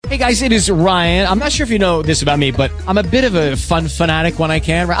Hey guys, it is Ryan. I'm not sure if you know this about me, but I'm a bit of a fun fanatic when I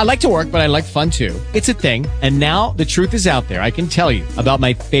can. I like to work, but I like fun too. It's a thing. And now the truth is out there. I can tell you about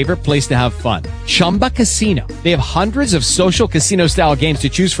my favorite place to have fun. Chumba Casino. They have hundreds of social casino style games to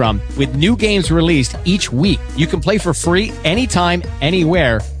choose from with new games released each week. You can play for free anytime,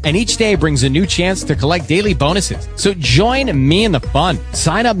 anywhere. And each day brings a new chance to collect daily bonuses. So join me in the fun.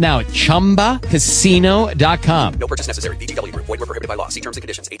 Sign up now at ChumbaCasino.com. No purchase necessary. VGW Group. Void where prohibited by law. See terms and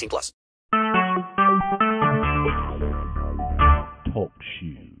conditions. 18+. Talk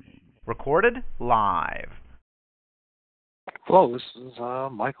shoes. Recorded live. Hello, this is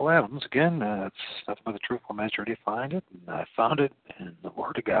Michael Adams again. It's Nothing But the Truth Will Set You Free. Find it, and I found it in the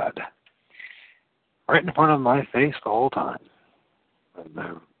Word of God, right in front of my face the whole time.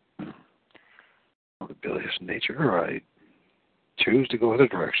 And rebellious nature, I choose to go other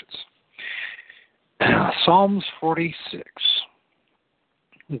directions. Psalms 46.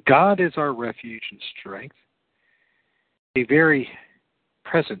 God is our refuge and strength, a very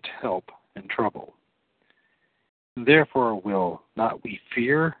present help in trouble. Therefore will not we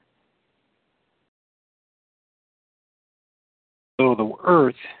fear, though the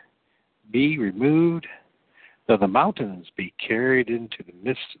earth be removed, though the mountains be carried into the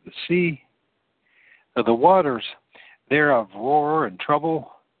midst of the sea, though the waters thereof roar and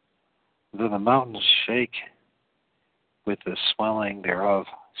trouble, though the mountains shake with the swelling thereof,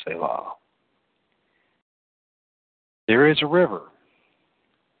 Selah. There is a river,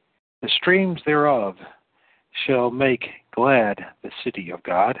 the streams thereof shall make glad the city of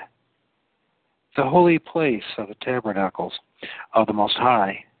God, the holy place of the tabernacles of the Most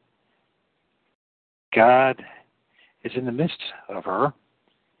High. God is in the midst of her.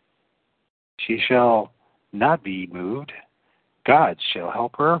 She shall not be moved. God shall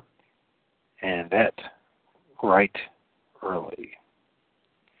help her, and that right early.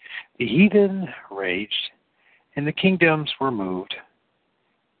 The heathen raged, and the kingdoms were moved.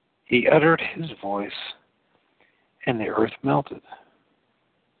 He uttered his voice, and the earth melted.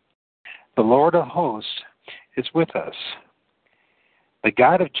 The Lord of hosts is with us. The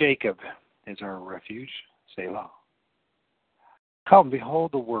God of Jacob is our refuge, Selah. Come,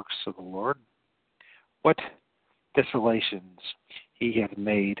 behold the works of the Lord, what desolations he hath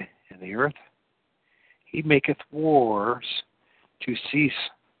made in the earth. He maketh wars to cease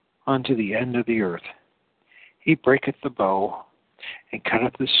unto the end of the earth. He breaketh the bow, and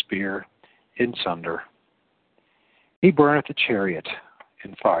cutteth the spear in sunder. He burneth the chariot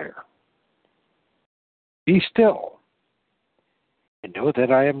in fire. Be still, and know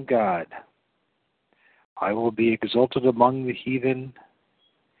that I am God. I will be exalted among the heathen,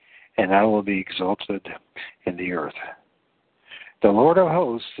 and I will be exalted in the earth. The Lord of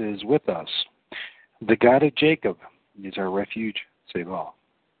hosts is with us. The God of Jacob is our refuge, Selah.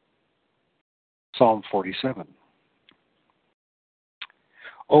 Psalm 47.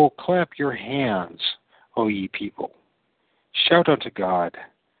 O clap your hands, O ye people. Shout unto God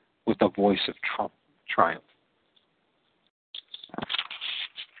with a voice of triumph.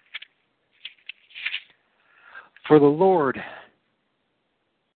 For the Lord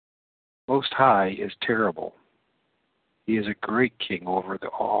Most High is terrible. He is a great king over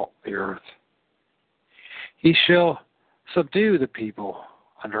all the earth. He shall subdue the people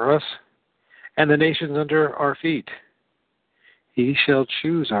under us, and the nations under our feet. He shall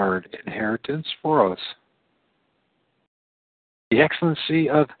choose our inheritance for us. The excellency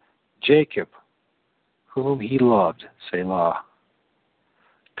of Jacob, whom he loved, Selah.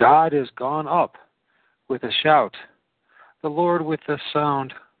 God is gone up with a shout, the Lord with the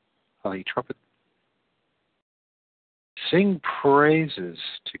sound of a trumpet. Sing praises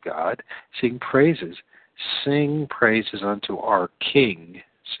to God, sing praises unto our King,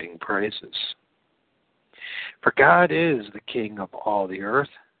 sing praises. For God is the King of all the earth.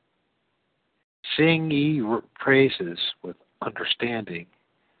 Sing ye praises with understanding.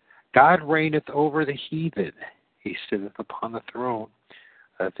 God reigneth over the heathen. He sitteth upon the throne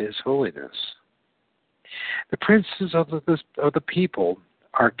of his holiness. The princes of the people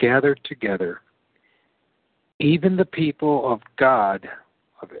are gathered together, even the people of God,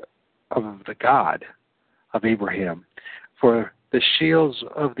 of the God of Abraham. For the shields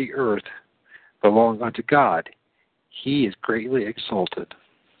of the earth belong unto God. He is greatly exalted.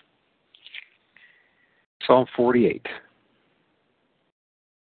 Psalm 48.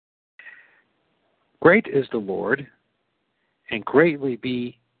 Great is the Lord, and greatly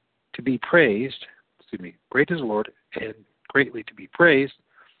to be praised. Great is the Lord, and greatly to be praised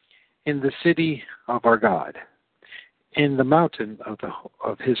in the city of our God, in the mountain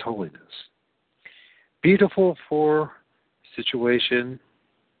of his holiness. Beautiful for situation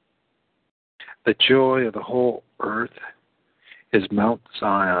The joy of the whole earth is Mount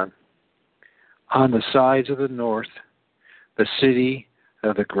Zion. On the sides of the north, the city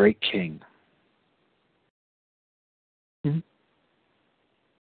of the great King.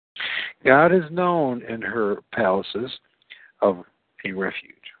 God is known in her palaces of a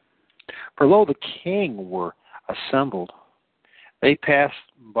refuge. For lo, the king were assembled. They passed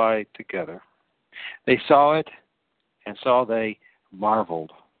by together. They saw it, and they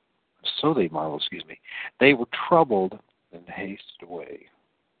marveled. They were troubled and hasted away.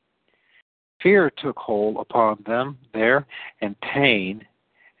 Fear took hold upon them there, and pain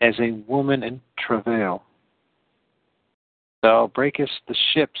as a woman in travail. Thou breakest the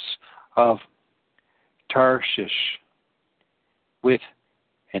ships of Tarshish with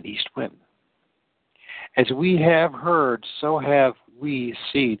an east wind. As we have heard, so have we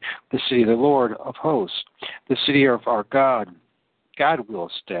seen the city of the Lord of hosts, the city of our God. God will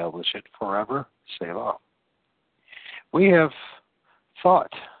establish it forever. Selah. We have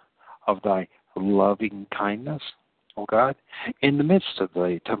thought of thy loving kindness, O God, in the midst of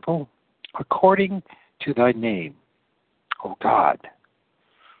thy temple, according to thy name, O God.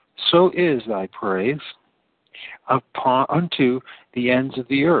 So is thy praise unto the ends of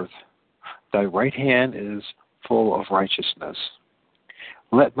the earth. Thy right hand is full of righteousness.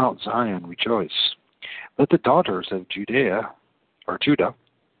 Let Mount Zion rejoice. Let the daughters of Judah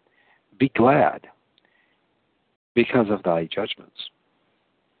be glad because of thy judgments.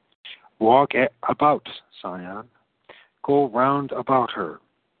 Walk about Zion, go round about her.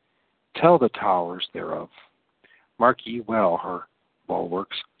 Tell the towers thereof. Mark ye well her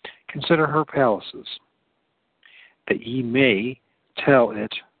bulwarks. Consider her palaces, that ye may tell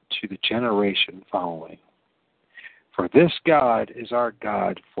it to the generation following. For this God is our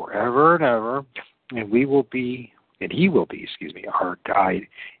God forever and ever, and he will be, our guide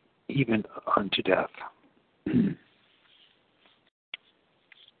even unto death. I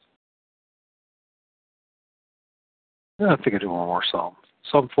think I do one more psalm.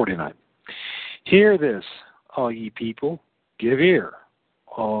 Psalm 49. Hear this, all ye people, give ear,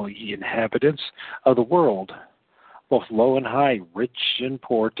 all ye inhabitants of the world, both low and high, rich and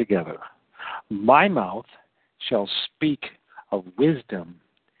poor together. My mouth shall speak of wisdom,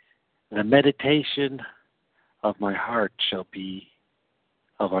 and the meditation of my heart shall be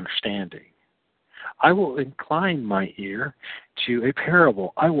of understanding. I will incline my ear to a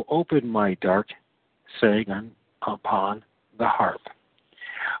parable. I will open my dark saying upon the harp.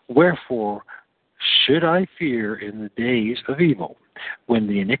 Wherefore should I fear in the days of evil, when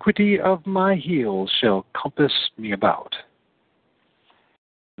the iniquity of my heels shall compass me about?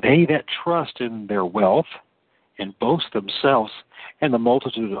 They that trust in their wealth and boast themselves in the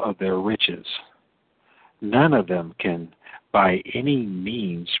multitude of their riches, none of them can by any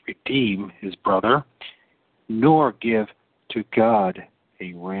means redeem his brother, nor give to God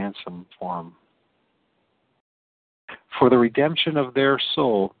a ransom for him. For the redemption of their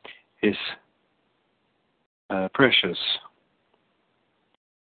soul is precious,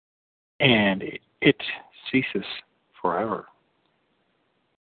 and it ceases forever.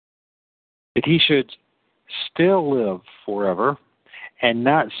 That he should still live forever and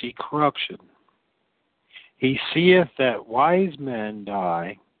not see corruption. He seeth that wise men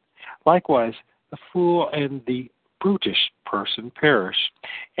die, likewise the fool and the brutish person perish,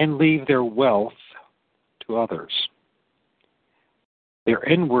 and leave their wealth to others. Their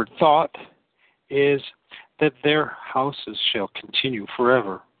inward thought is that their houses shall continue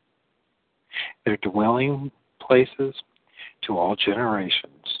forever, their dwelling places to all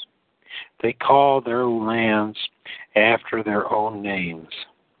generations. They call their lands after their own names.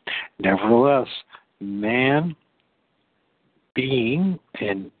 Nevertheless, man being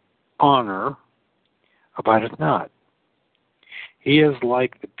in honor abideth not. He is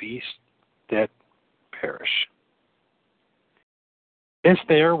like the beasts that perish. This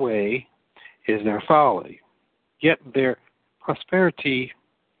their way is their folly, yet their posterity,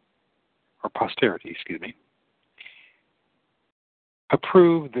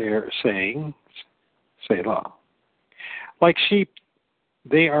 approve their sayings, Selah. Like sheep,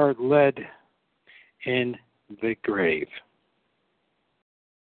 they are led in the grave.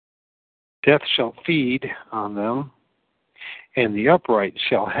 Death shall feed on them, and the upright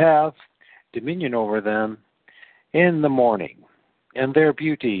shall have dominion over them in the morning, and their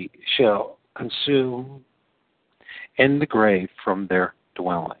beauty shall consume in the grave from their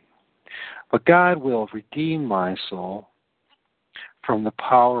dwelling. But God will redeem my soul from the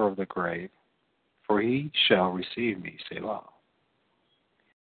power of the grave, for he shall receive me, Selah.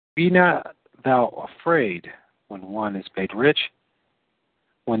 Be not thou afraid when one is made rich,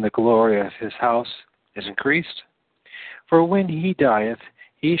 when the glory of his house is increased? For when he dieth,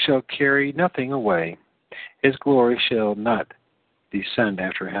 he shall carry nothing away. His glory shall not descend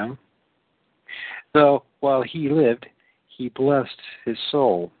after him. Though while he lived, he blessed his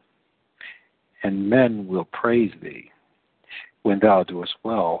soul, and men will praise thee, when thou doest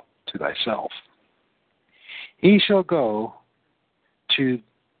well to thyself. He shall go to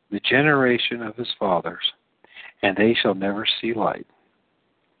the generation of his fathers, and they shall never see light.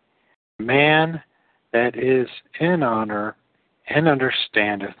 Man that is in honor and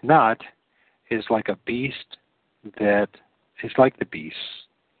understandeth not is like a beast that is like the beasts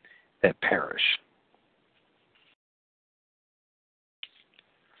that perish.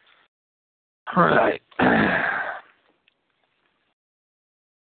 All right.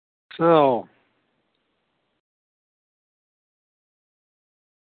 So,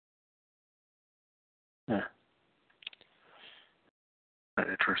 not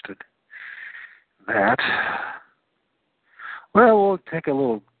interested in that. Well, we'll take a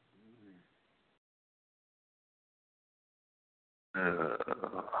little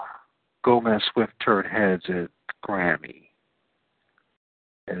Gomez Swift turd heads at Grammy.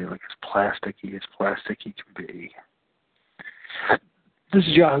 And like as plasticky can be. This is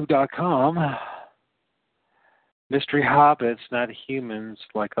Yahoo.com. Mystery Hobbits, not humans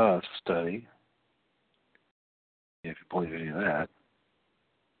like us, study. If you believe any of that.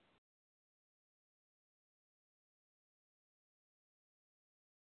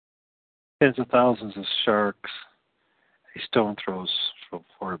 Tens of thousands of sharks. A stone throws from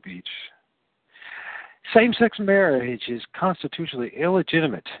Florida Beach. Same-sex marriage is constitutionally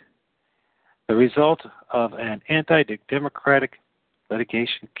illegitimate, the result of an anti-democratic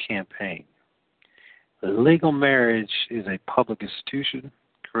litigation campaign. Legal marriage is a public institution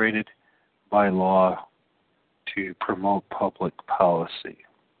created by law to promote public policy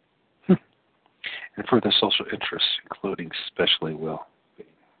and further social interests, including especially well-being,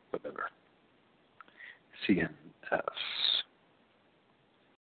 whatever. CNS.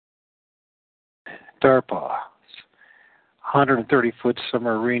 DARPA. 130-foot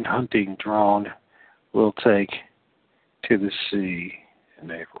submarine hunting drone will take to the sea in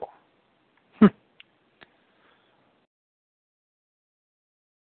April.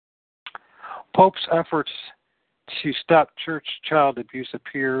 Pope's efforts to stop church child abuse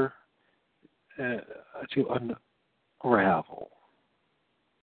appear to unravel.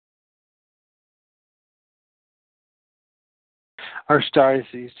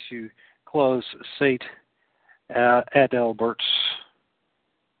 Archdiocese to close St. Adalbert's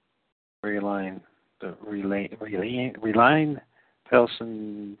Reline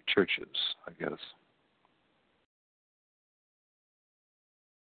Pelson churches, I guess.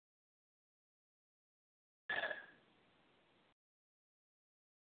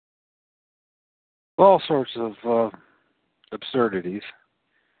 All sorts of absurdities,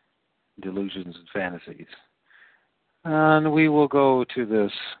 delusions, and fantasies. And we will go to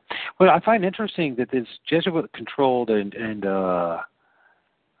this. Well, I find interesting that this Jesuit-controlled and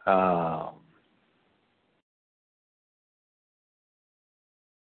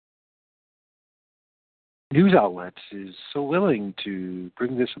news outlets is so willing to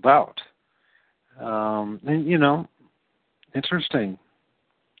bring this about. And, you know, interesting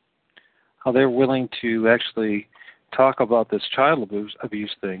how they're willing to actually talk about this child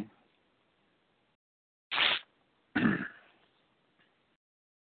abuse thing.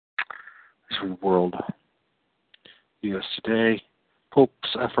 This world. U.S. Today.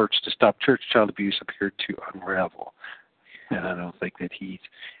 Pope's efforts to stop church child abuse appear to unravel. And I don't think that he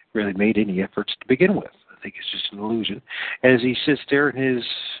really made any efforts to begin with. I think it's just an illusion. As he sits there in his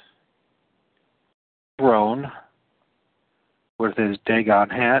throne with his Dagon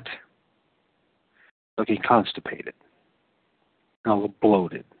hat, looking constipated, a little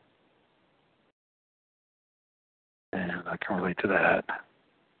bloated. And I can relate to that.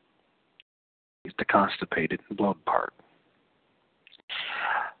 He's the constipated and bloated part.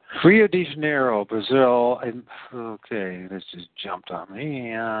 Rio de Janeiro, Brazil. Okay, this just jumped on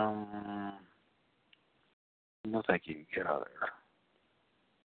me. No, thank you. Get out of there.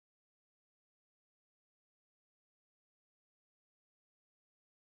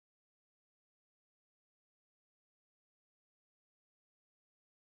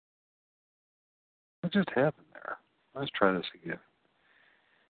 What just happened there? Let's try this again.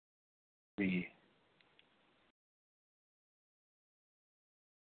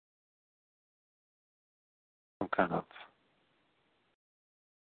 Some kind of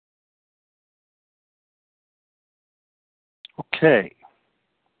okay.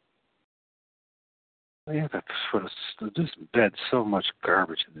 We have to just embed so much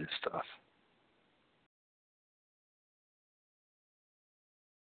garbage in this stuff.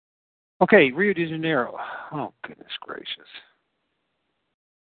 Okay, Rio de Janeiro. Oh, goodness gracious.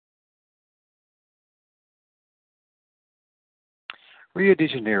 Rio de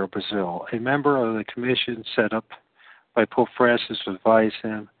Janeiro, Brazil. A member of the commission set up by Pope Francis to advise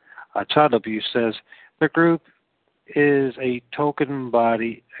him on child abuse says the group is a token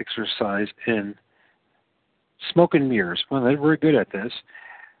body exercise in smoke and mirrors. Well, they're very good at this.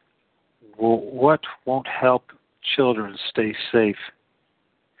 Well, what won't help children stay safe?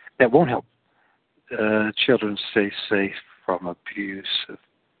 That won't help children stay safe from abuse of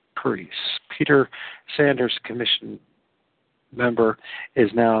priests. Peter Sanders, commission member, is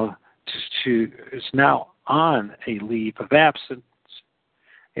now on a leave of absence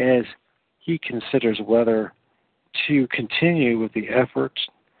as he considers whether to continue with the efforts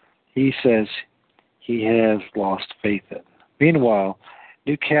he says he has lost faith in. Meanwhile,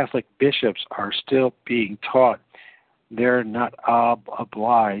 new Catholic bishops are still being taught they're not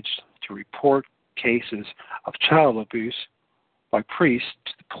obliged to report cases of child abuse by priests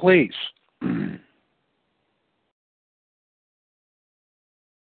to the police.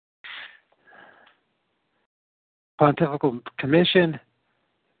 Pontifical Commission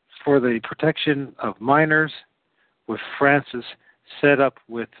for the Protection of Minors, with Francis set up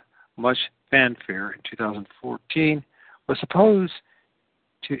with much fanfare in 2014, was supposed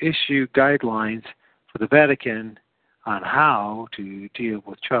to issue guidelines for the Vatican on how to deal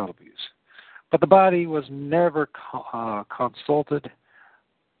with child abuse. But the body was never consulted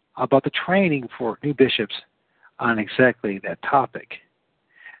about the training for new bishops on exactly that topic.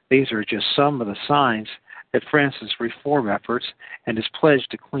 These are just some of the signs that Francis' reform efforts and his pledge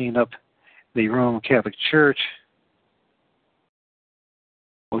to clean up the Roman Catholic Church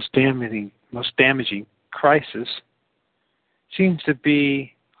most damaging crisis seems to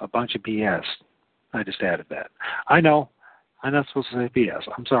be a bunch of BS. I just added that. I know I'm not supposed to say BS.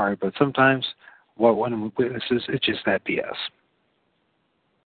 I'm sorry, but sometimes what one witnesses, it's just that BS.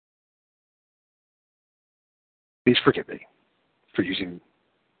 Please forgive me for using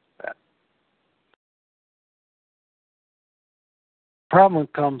that. Problem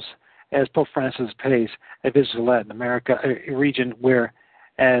comes as Pope Francis pays a visit to Latin America, a region where,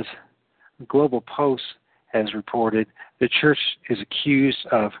 as Global Post has reported, the Church is accused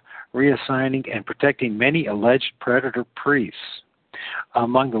of reassigning and protecting many alleged predator priests.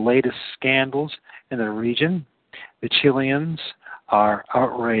 Among the latest scandals in the region, the Chileans are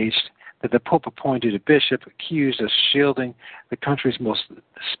outraged that the Pope appointed a bishop accused of shielding the country's most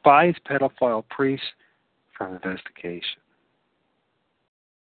despised pedophile priests from investigation.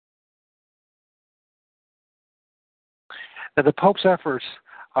 That the Pope's efforts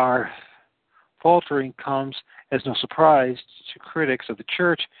are faltering comes as no surprise to critics of the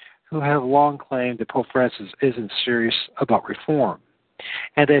Church who have long claimed that Pope Francis isn't serious about reform,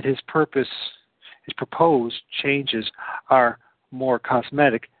 and that his proposed changes are more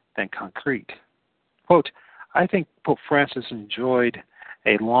cosmetic than concrete. Quote, I think Pope Francis enjoyed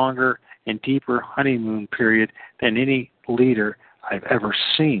a longer and deeper honeymoon period than any leader I've ever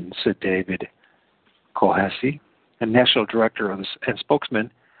seen, said David Colhassi, a national director and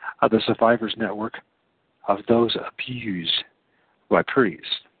spokesman of the Survivors Network of Those Abused by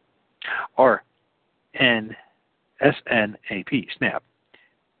Priests, or SNAP.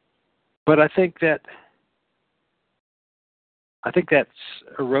 But I think that's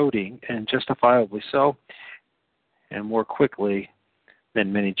eroding, and justifiably so, and more quickly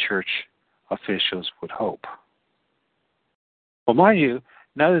than many church officials would hope. Well, mind you,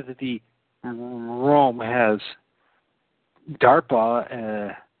 now that the Rome has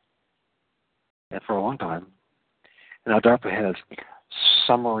DARPA for a long time, and now DARPA has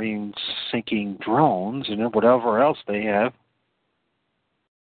submarine sinking drones and whatever else they have.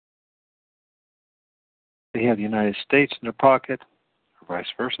 They have the United States in their pocket, or vice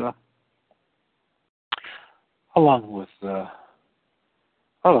versa, along with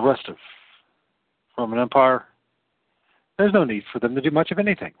all the rest of Roman Empire. There's no need for them to do much of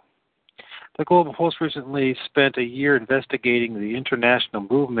anything. The Global Post recently spent a year investigating the international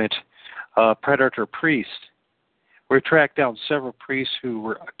movement of predator priests, where it tracked down several priests who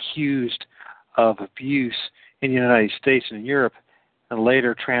were accused of abuse in the United States and Europe, and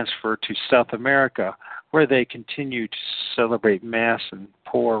later transferred to South America, where they continue to celebrate Mass in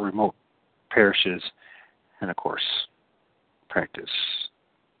poor, remote parishes, and, of course, practice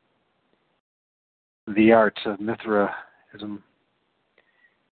the arts of Mithraism,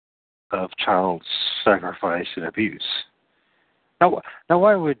 of child sacrifice and abuse. Now,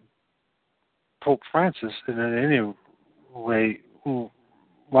 why would Pope Francis in any way.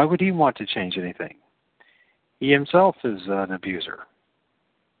 Why would he want to change anything? He himself is an abuser.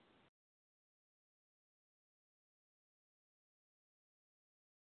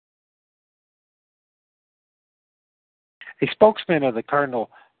 A spokesman of the Cardinal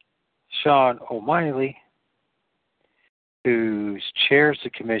Sean O'Malley, who chairs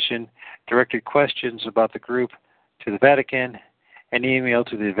the commission, directed questions about the group to the Vatican. An email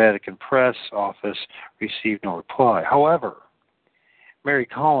to the Vatican press office received no reply. However, Mary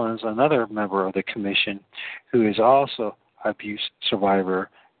Collins, another member of the commission, who is also an abuse survivor,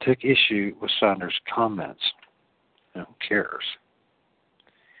 took issue with Saunders' comments. Who cares?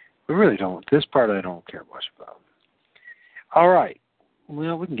 We really don't. This part I don't care much about. All right.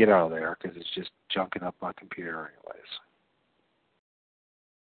 Well, we can get out of there because it's just junking up my computer anyways.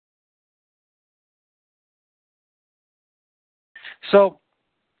 So,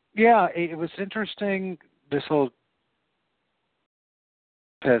 yeah, it was interesting, this whole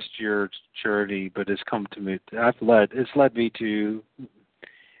past year journey, but it's come to me. God has led me to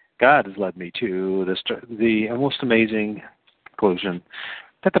the most amazing conclusion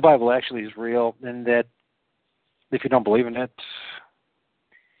that the Bible actually is real, and that if you don't believe in it,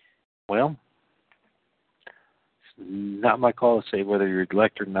 well, it's not my call to say whether you're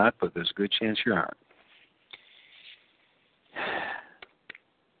elect or not, but there's a good chance you aren't.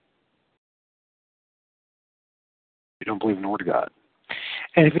 You don't believe in the Word of God.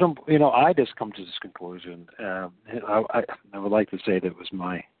 And if you don't, I just come to this conclusion. I would like to say that it was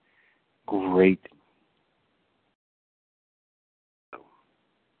my great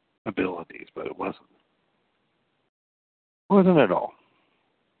abilities, but it wasn't. It wasn't at all.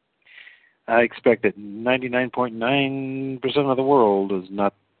 I expect that 99.9% of the world is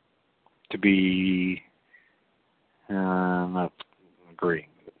not to be not agreeing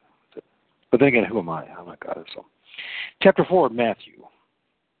with it. But then again, who am I? I'm not God. So, chapter 4 of Matthew.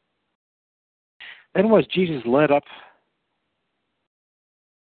 Then was Jesus led up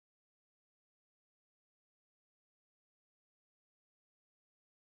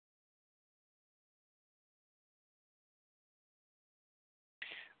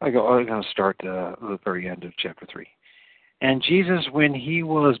I'm going to start at the very end of chapter 3. And Jesus, when he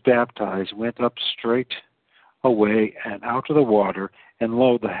was baptized, went up straight away and out of the water, and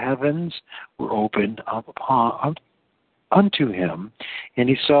lo, the heavens were opened up unto him, and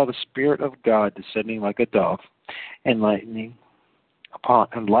he saw the Spirit of God descending like a dove, and lighting upon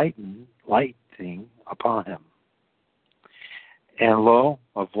him. And lo,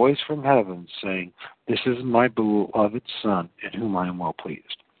 a voice from heaven saying, This is my beloved Son, in whom I am well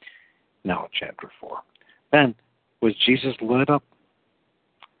pleased. Now, chapter 4. Then was Jesus led up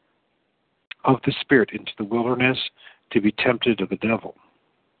of the Spirit into the wilderness to be tempted of the devil.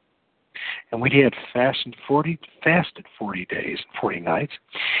 And when he had fasted 40 days and 40 nights,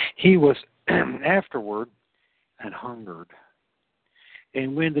 he was afterward and hungered.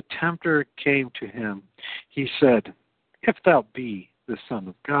 And when the tempter came to him, he said, If thou be the Son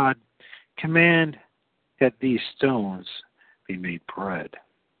of God, command that these stones be made bread.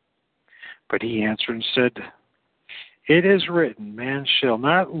 But he answered and said, It is written, Man shall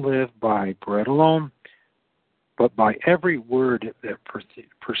not live by bread alone, but by every word that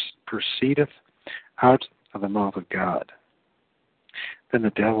proceedeth out of the mouth of God. Then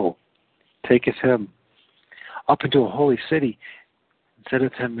the devil taketh him up into a holy city, and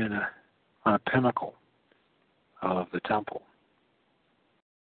setteth him on a pinnacle of the temple,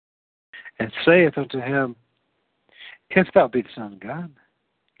 and saith unto him, If thou be the Son of God,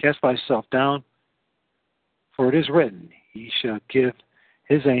 cast thyself down, for it is written, He shall give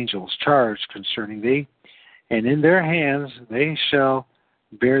his angels charge concerning thee, and in their hands they shall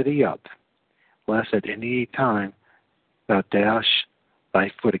bear thee up, lest at any time thou dash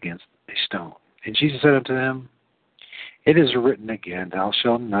thy foot against a stone. And Jesus said unto him, It is written again, Thou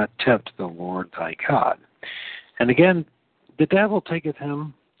shalt not tempt the Lord thy God. And again, the devil taketh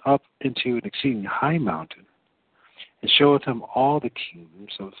him up into an exceeding high mountain, and showeth him all the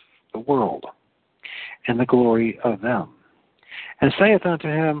kingdoms of the world, and the glory of them, and saith unto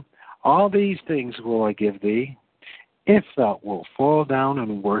him, All these things will I give thee, if thou wilt fall down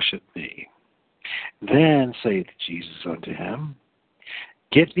and worship me. Then saith Jesus unto him,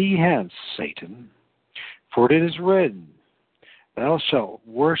 Get thee hence, Satan, for it is written, Thou shalt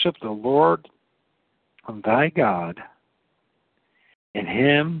worship the Lord thy God, and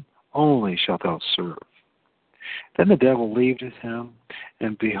him only shalt thou serve. Then the devil left him,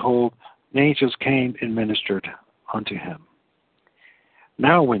 and behold, angels came and ministered unto him.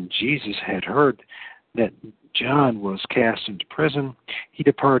 Now when Jesus had heard that John was cast into prison, he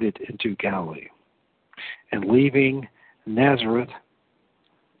departed into Galilee. And leaving Nazareth,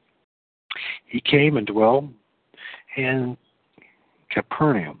 he came and dwelt in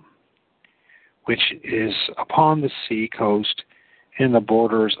Capernaum, which is upon the sea coast in the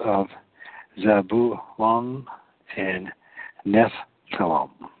borders of Zebulun and Nephthalim,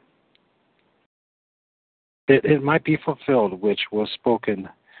 that it might be fulfilled which was spoken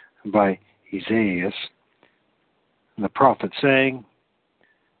by Isaiah the prophet, saying,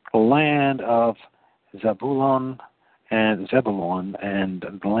 the land of Zebulun and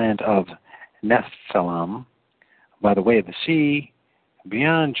the land of Nephthalim, by the way of the sea,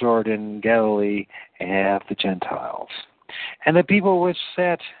 beyond Jordan, Galilee, have the Gentiles. And the people which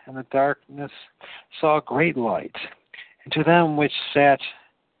sat in the darkness saw great light. And to them which sat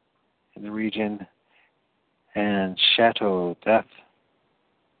in the region and shadow death,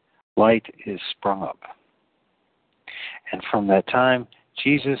 light is sprung up. And from that time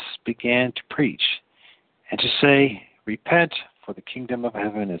Jesus began to preach and to say, repent, for the kingdom of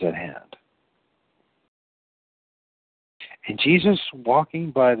heaven is at hand. And Jesus,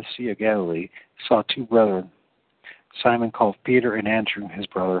 walking by the Sea of Galilee, saw two brethren, Simon called Peter and Andrew his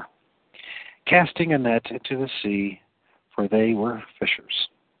brother, casting a net into the sea, for they were fishers.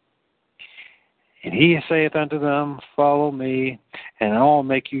 And he saith unto them, follow me, and I will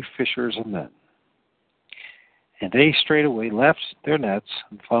make you fishers of men. And they straightway left their nets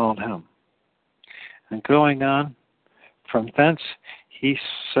and followed him. And going on from thence, he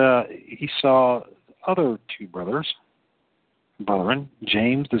saw other two brethren,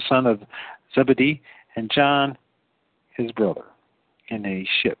 James the son of Zebedee, and John his brother, in a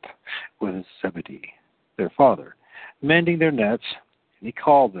ship with Zebedee, their father, mending their nets, and he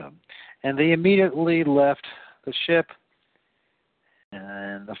called them. And they immediately left the ship,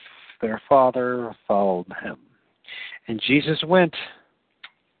 and their father followed him. And Jesus went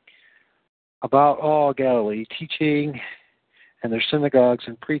about all Galilee, teaching in their synagogues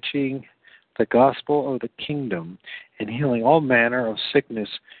and preaching the gospel of the kingdom, and healing all manner of sickness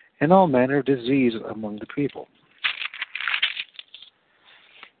and all manner of disease among the people.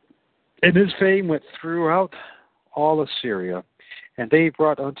 And his fame went throughout all Assyria, and they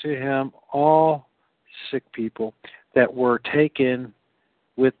brought unto him all sick people that were taken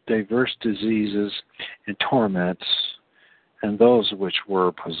with diverse diseases and torments, and those which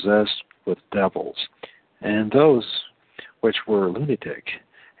were possessed with devils, and those which were lunatic,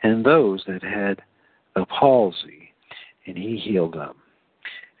 and those that had the palsy, and he healed them.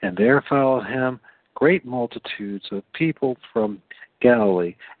 And there followed him great multitudes of people from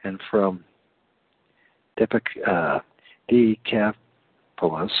Galilee and from Decapolis,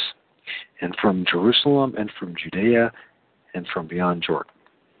 and from Jerusalem, and from Judea, and from beyond Jordan.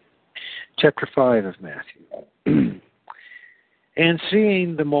 Chapter 5 of Matthew. And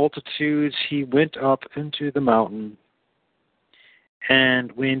seeing the multitudes, he went up into the mountain,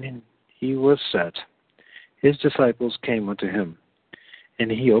 and when he was set, his disciples came unto him.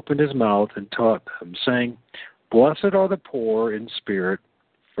 And he opened his mouth and taught them, saying, blessed are the poor in spirit,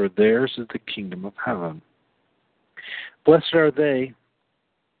 for theirs is the kingdom of heaven. Blessed are they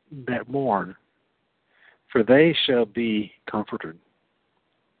that mourn, for they shall be comforted.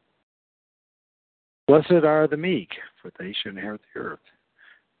 Blessed are the meek, for they shall inherit the earth.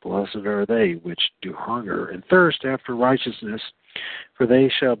 Blessed are they which do hunger and thirst after righteousness, for they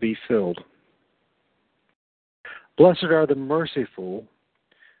shall be filled. Blessed are the merciful,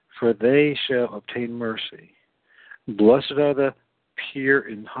 for they shall obtain mercy. Blessed are the pure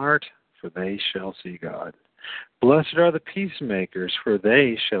in heart, for they shall see God. Blessed are the peacemakers, for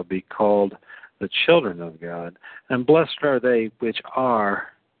they shall be called the children of God. And blessed are they which are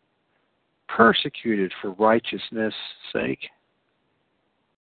persecuted for righteousness' sake,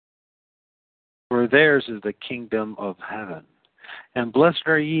 for theirs is the kingdom of heaven. And blessed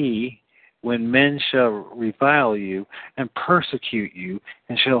are ye when men shall revile you and persecute you,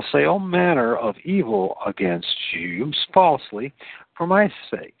 and shall say all manner of evil against you falsely for my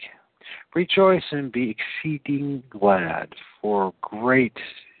sake. Rejoice and be exceeding glad, for great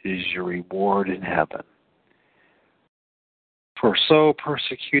is your reward in heaven. For so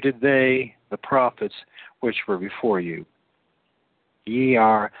persecuted they the prophets which were before you. Ye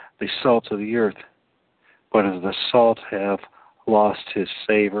are the salt of the earth, but as the salt hath lost his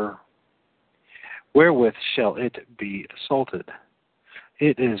savor, wherewith shall it be salted?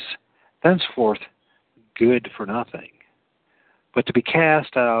 It is thenceforth good for nothing, but to be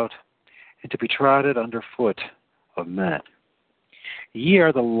cast out and to be trodden under foot of men. Ye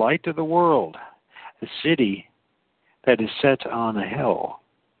are the light of the world. A city that is set on a hill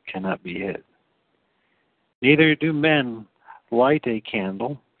cannot be hid. Neither do men light a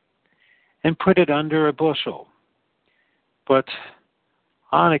candle and put it under a bushel, but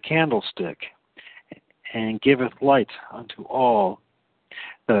on a candlestick, and giveth light unto all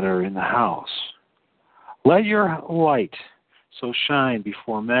that are in the house. Let your light so shine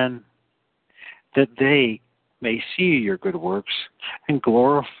before men, that they may see your good works and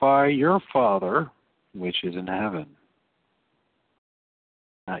glorify your Father which is in heaven.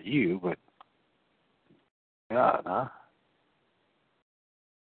 Not you, but God, huh?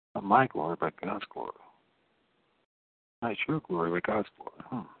 Not my glory, but God's glory. Not your glory, but God's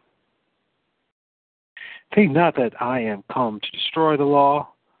glory. Think not that I am come to destroy the law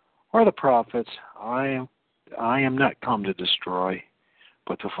or the prophets. I am not come to destroy,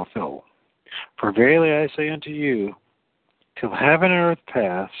 but to fulfill. For verily I say unto you, till heaven and earth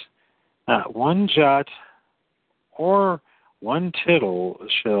pass, not one jot or one tittle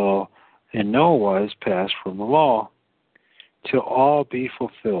shall in no wise pass from the law, till all be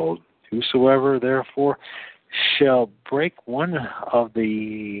fulfilled. Whosoever therefore shall break one of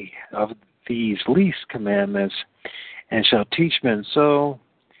these least commandments, and shall teach men so,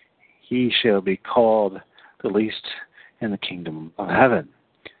 he shall be called the least in the kingdom of heaven.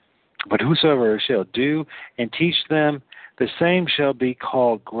 But whosoever shall do and teach them, the same shall be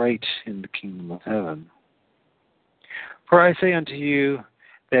called great in the kingdom of heaven. For I say unto you,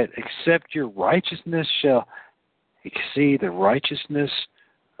 that except your righteousness shall exceed the righteousness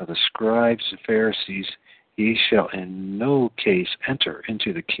of the scribes and Pharisees, ye shall in no case enter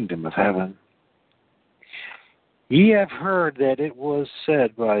into the kingdom of heaven. Ye have heard that it was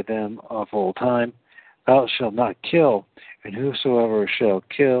said by them of old time, Thou shalt not kill, and whosoever shall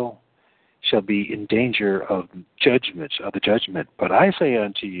kill shall be in danger of the judgment. But I say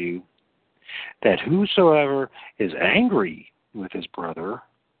unto you, that whosoever is angry with his brother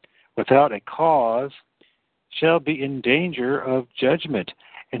without a cause shall be in danger of judgment.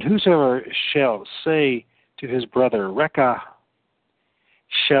 And whosoever shall say to his brother, Rekah,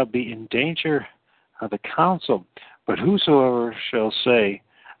 shall be in danger of the council. But whosoever shall say,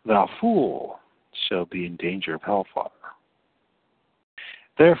 Thou fool, shall be in danger of hellfire.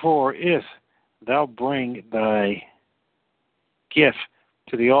 Therefore, if thou bring thy gift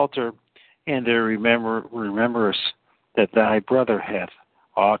to the altar, and there rememberest that thy brother hath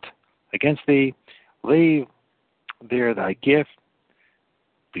aught against thee, leave there thy gift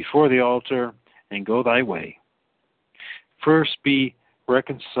before the altar, and go thy way. First be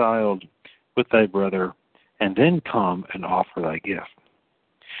reconciled with thy brother, and then come and offer thy gift.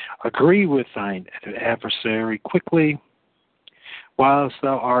 Agree with thine adversary quickly, whilst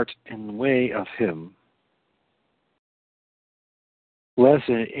thou art in the way of him, lest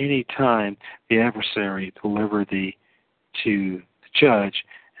at any time the adversary deliver thee to the judge,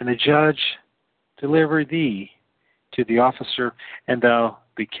 and the judge deliver thee to the officer, and thou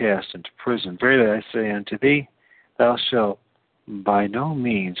be cast into prison. Verily I say unto thee, thou shalt by no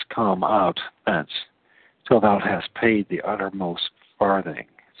means come out thence, till thou hast paid the uttermost farthing.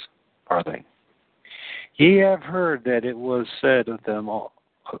 Ye have heard that it was said of them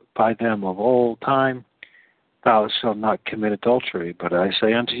by them of old time, Thou shalt not commit adultery. But I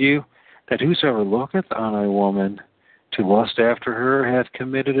say unto you, that whosoever looketh on a woman to lust after her hath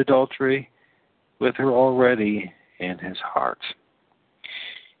committed adultery with her already in his heart.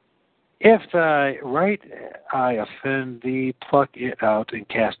 If thy right eye offend thee, pluck it out and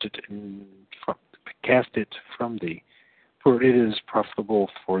cast it from thee. For it is profitable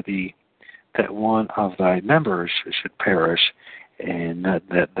for thee that one of thy members should perish, and not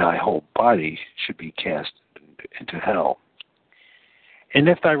that thy whole body should be cast into hell. And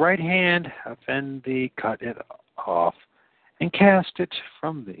if thy right hand offend thee, cut it off and cast it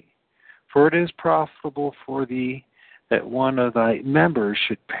from thee. For it is profitable for thee that one of thy members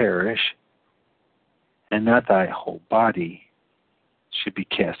should perish, and not thy whole body should be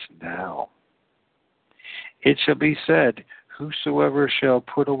cast into hell. It shall be said, Whosoever shall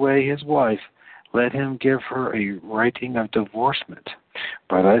put away his wife, let him give her a writing of divorcement.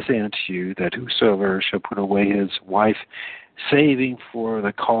 But I say unto you, that whosoever shall put away his wife, saving for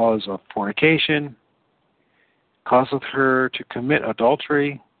the cause of fornication, causeth her to commit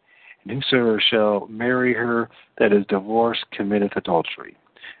adultery, and whosoever shall marry her that is divorced committeth adultery.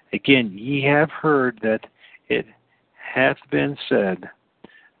 Again, ye have heard that it hath been said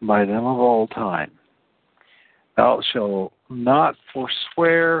by them of old time, Thou shalt not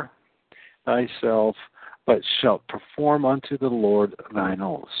forswear thyself, but shalt perform unto the Lord thine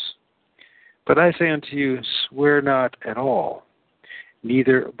oaths. But I say unto you, swear not at all,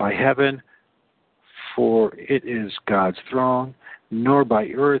 neither by heaven, for it is God's throne, nor by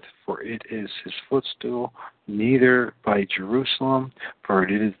earth, for it is his footstool, neither by Jerusalem, for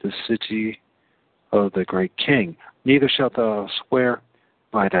it is the city of the great king. Neither shalt thou swear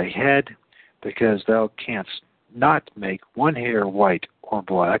by thy head, because thou canst not make one hair white or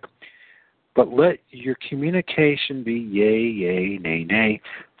black. But let your communication be yea, yea, nay, nay.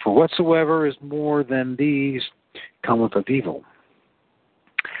 For whatsoever is more than these cometh of evil.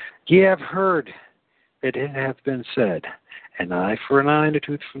 Ye have heard that it hath been said, an eye for an eye, and a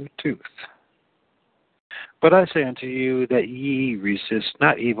tooth for a tooth. But I say unto you that ye resist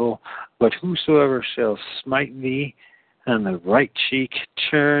not evil, but whosoever shall smite thee on the right cheek,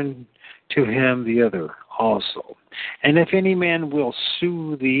 turn to him the other also. And if any man will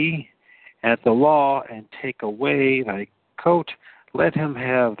sue thee at the law and take away thy coat, let him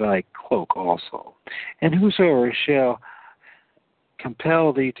have thy cloak also. And whosoever shall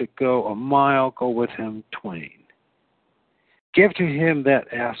compel thee to go a mile, go with him twain. Give to him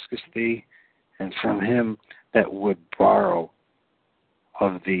that asketh thee, and from him that would borrow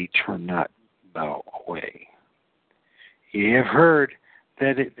of thee turn not thou away. Ye have heard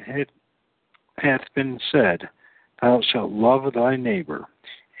that it hath been said, thou shalt love thy neighbor,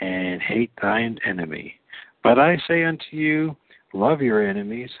 and hate thine enemy. But I say unto you, love your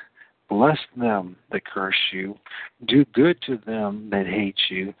enemies, bless them that curse you, do good to them that hate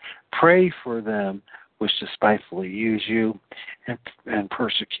you, pray for them which despitefully use you and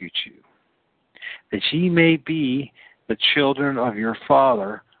persecute you, that ye may be the children of your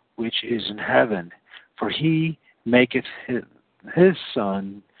Father which is in heaven. For he maketh his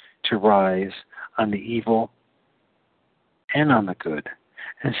sun to rise on the evil and on the good,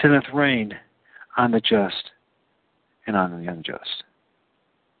 and sendeth rain on the just and on the unjust.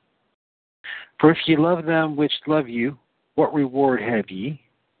 For if ye love them which love you, what reward have ye?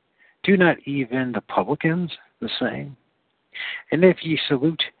 Do not even the publicans the same? And if ye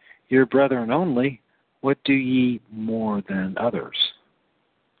salute your brethren only, what do ye more than others?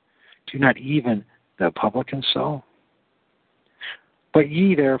 Do not even the publicans so? But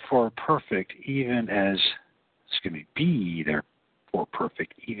ye therefore perfect, even as, be ye therefore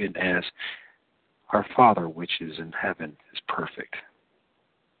perfect, even as our Father which is in heaven is perfect.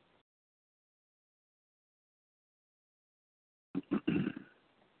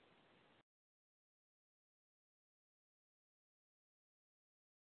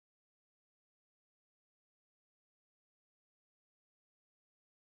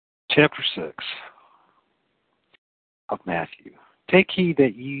 Chapter 6 of Matthew. Take heed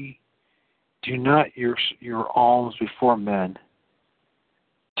that ye do not your alms before men,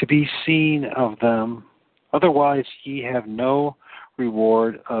 to be seen of them, otherwise ye have no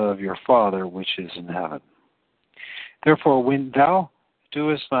reward of your Father which is in heaven. Therefore, when thou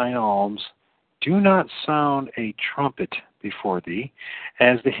doest thine alms, do not sound a trumpet before thee,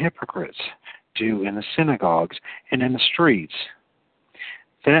 as the hypocrites do in the synagogues and in the streets,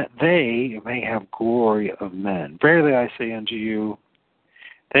 that they may have glory of men. Verily I say unto you,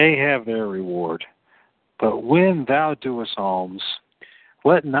 they have their reward. But when thou doest alms,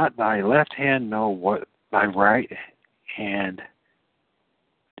 let not thy left hand know what thy right hand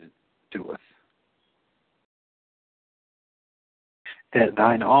doeth, that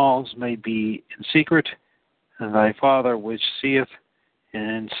thine alms may be in secret, and thy Father which seeth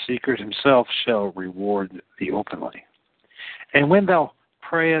in secret himself shall reward thee openly. And when thou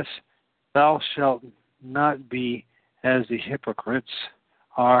prayest, thou shalt not be as the hypocrites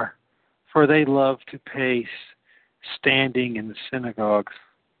are, for they love to pray standing in the synagogues.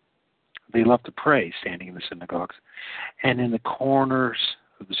 They love to pray standing in the synagogues and in the corners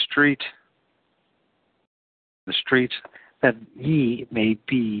of the streets, that they may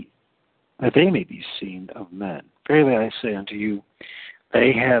be seen of men. Verily I say unto you,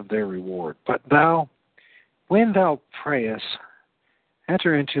 they have their reward. But thou, when thou prayest,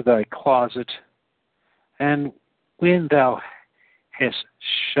 enter into thy closet, and when thou hast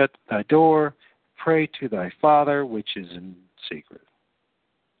shut thy door, pray to thy Father which is in secret.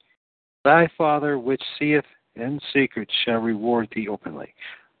 Thy Father which seeth in secret shall reward thee openly.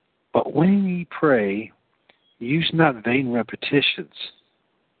 But when ye pray, use not vain repetitions,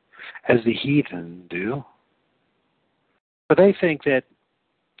 as the heathen do, for they think that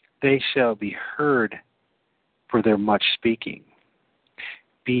they shall be heard for their much speaking.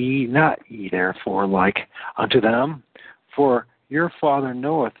 Be not ye therefore like unto them, for your Father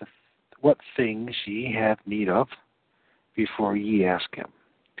knoweth what things ye have need of before ye ask him.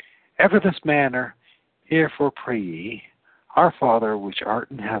 After this manner, therefore pray ye, Our Father which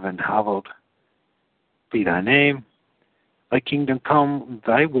art in heaven, hallowed be thy name. Thy kingdom come,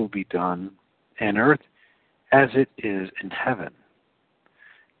 thy will be done, on earth as it is in heaven.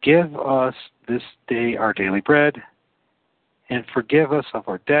 Give us this day our daily bread, and forgive us of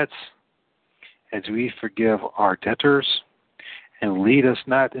our debts, as we forgive our debtors. And lead us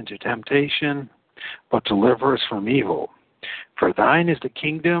not into temptation, but deliver us from evil. For thine is the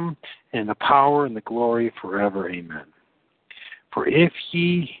kingdom, and the power, and the glory forever. Amen. For if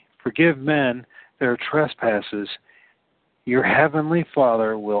ye forgive men their trespasses, your heavenly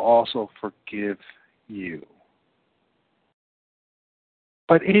Father will also forgive you.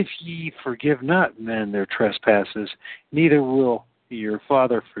 But if ye forgive not men their trespasses, neither will your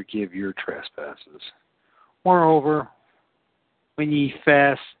Father forgive your trespasses. Moreover, when ye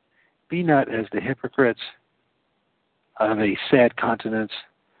fast, be not as the hypocrites of a sad countenance,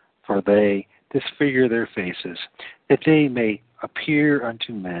 for they disfigure their faces, that they may appear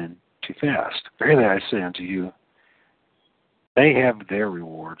unto men to fast. Verily I say unto you, they have their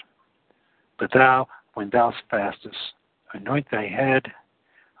reward. But thou, when thou fastest, anoint thy head,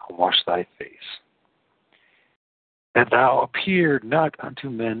 and wash thy face, that thou appear not unto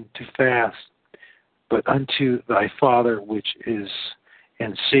men to fast, but unto thy Father which is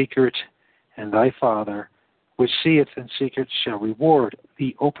in secret, and thy Father which seeth in secret shall reward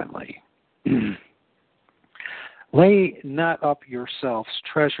thee openly. Lay not up yourselves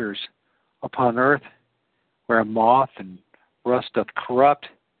treasures upon earth, where moth and rust doth corrupt,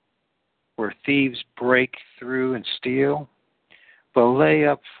 where thieves break through and steal, but lay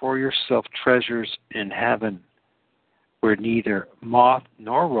up for yourself treasures in heaven, where neither moth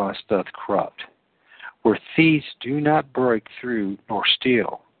nor rust doth corrupt, where thieves do not break through nor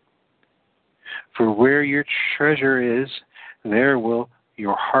steal. For where your treasure is, there will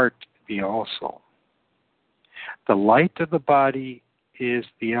your heart be also. The light of the body is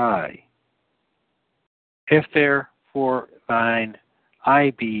the eye. If therefore thine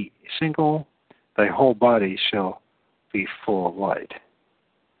eye be single, thy whole body shall be full of light.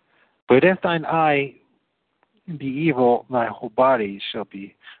 But if thine eye be evil, thy whole body shall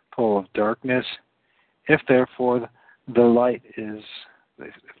be full of darkness. If therefore the light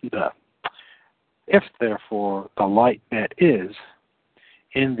that is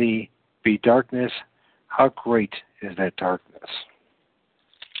in thee be darkness, how great is that darkness?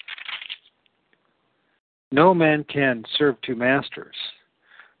 No man can serve two masters,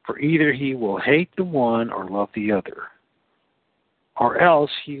 for either he will hate the one or love the other, or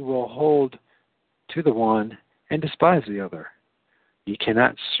else he will hold to the one and despise the other. Ye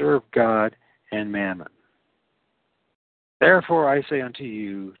cannot serve God and mammon. Therefore I say unto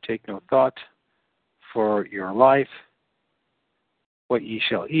you, take no thought for your life, what ye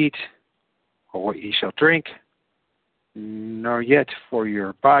shall eat, or what ye shall drink, nor yet for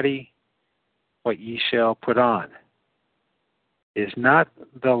your body, what ye shall put on. Is not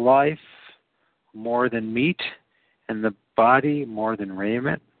the life more than meat, and the body more than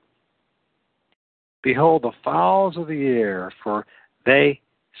raiment? Behold the fowls of the air, for they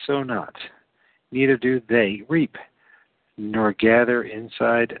sow not, neither do they reap, nor gather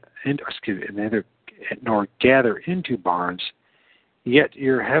nor gather into barns, yet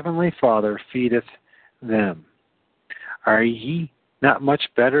your heavenly Father feedeth them. Are ye not much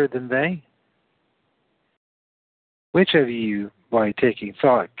better than they? Which of you, by taking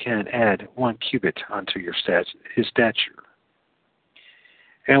thought, can add 1 cubit unto his stature?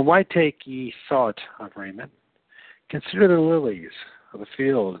 And why take ye thought of raiment? Consider the lilies of the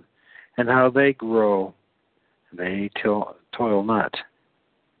field, and how they grow. They toil not,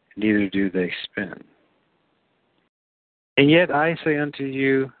 neither do they spin. And yet I say unto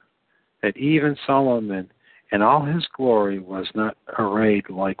you, that even Solomon in all his glory was not arrayed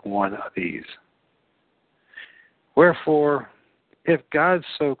like one of these. Wherefore, if God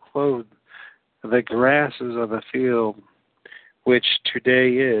so clothe the grasses of the field, which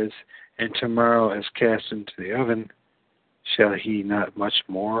today is, and tomorrow is cast into the oven, shall he not much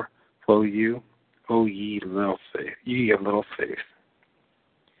more clothe you, O ye of little faith?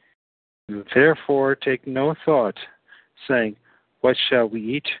 Therefore take no thought, saying, what shall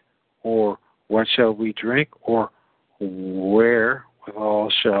we eat, or what shall we drink, or wherewithal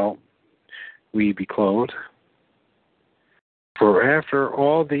shall we be clothed? For after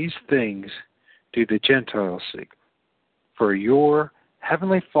all these things do the Gentiles seek. For your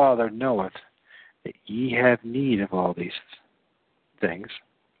heavenly Father knoweth that ye have need of all these things.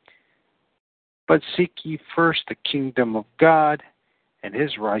 But seek ye first the kingdom of God and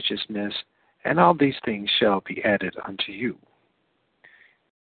his righteousness, and all these things shall be added unto you.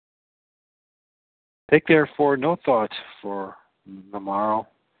 Take therefore no thought for the morrow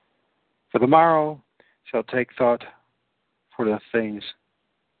shall take thought for the things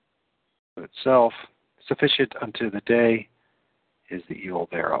of itself. Sufficient unto the day is the evil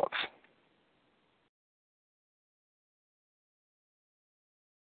thereof.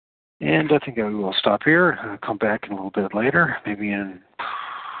 And I think I will stop here. I'll come back in a little bit later, maybe in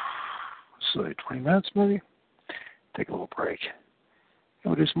 20 minutes, maybe. Take a little break.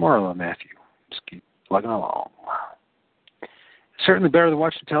 And we'll do some more of Matthew. Just keep plugging along. Certainly better than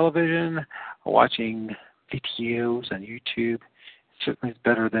watching television or watching videos on YouTube. Certainly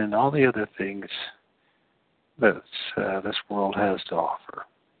better than all the other things that this world has to offer.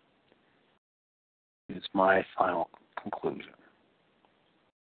 It's my final conclusion.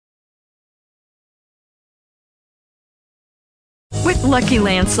 With Lucky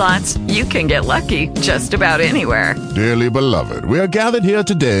Land Slots, you can get lucky just about anywhere. Dearly beloved, we are gathered here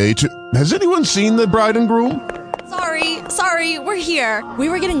today to... Has anyone seen the bride and groom? Sorry, we're here. We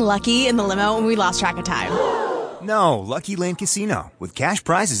were getting lucky in the limo and we lost track of time. No, Lucky Land Casino, with cash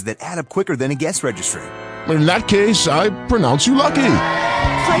prizes that add up quicker than a guest registry. In that case, I pronounce you lucky.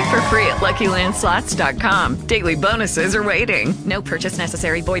 Play for free at LuckyLandSlots.com. Daily bonuses are waiting. No purchase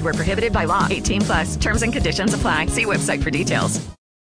necessary. Void where prohibited by law. 18+. Terms and conditions apply. See website for details.